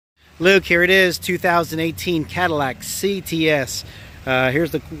Luke, here it is, 2018 Cadillac CTS.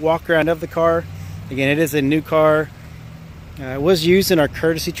 Here's the walk around of the car. Again, it is a new car. It was used in our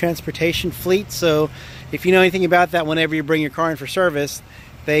courtesy transportation fleet, so if you know anything about that, whenever you bring your car in for service,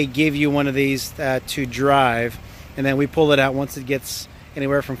 they give you one of these to drive, and then we pull it out once it gets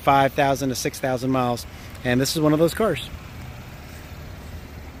anywhere from 5,000 to 6,000 miles. And this is one of those cars.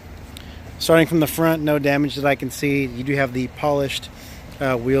 Starting from the front, no damage that I can see. You do have the polished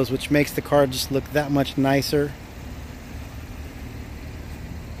wheels, which makes the car just look that much nicer.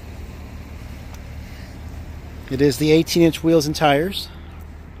 It is the 18-inch wheels and tires.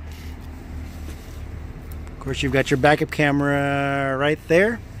 Of course, you've got your backup camera right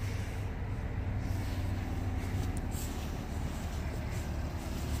there.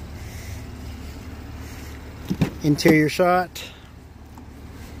 Interior shot.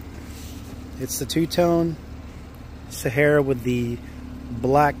 It's the two-tone Sahara with the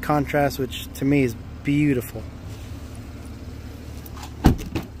black contrast, which to me is beautiful.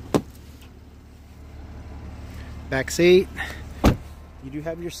 Back seat. You do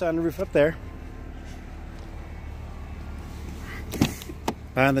have your sunroof up there.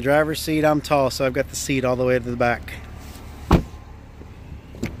 Behind the driver's seat, I'm tall, so I've got the seat all the way to the back.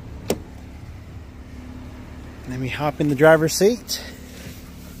 Let me hop in the driver's seat.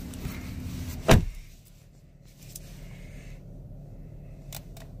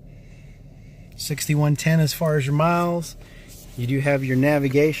 $61.10 as far as your miles. You do have your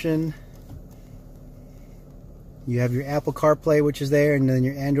navigation. You have your Apple CarPlay, which is there, and then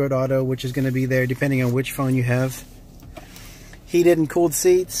your Android Auto, which is going to be there depending on which phone you have. Heated and cooled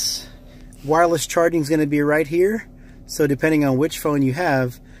seats. Wireless charging is going to be right here, so depending on which phone you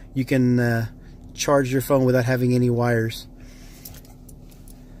have, you can charge your phone without having any wires.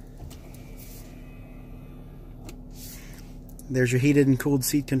 There's your heated and cooled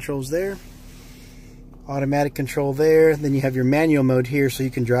seat controls there. Automatic control there. Then you have your manual mode here, so you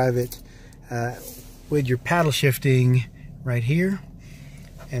can drive it with your paddle shifting right here,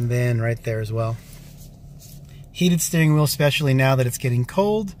 and then right there as well. Heated steering wheel, especially now that it's getting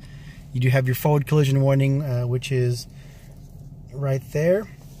cold. You do have your forward collision warning, which is right there.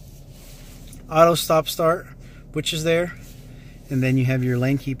 Auto stop start, which is there, and then you have your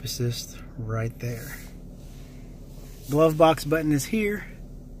lane keep assist right there. Glove box button is here,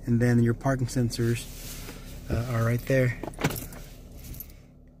 and then your parking sensors are right there.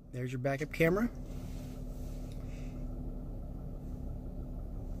 There's your backup camera.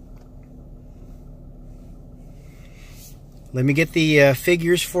 Let me get the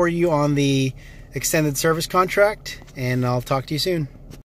figures for you on the extended service contract, and I'll talk to you soon.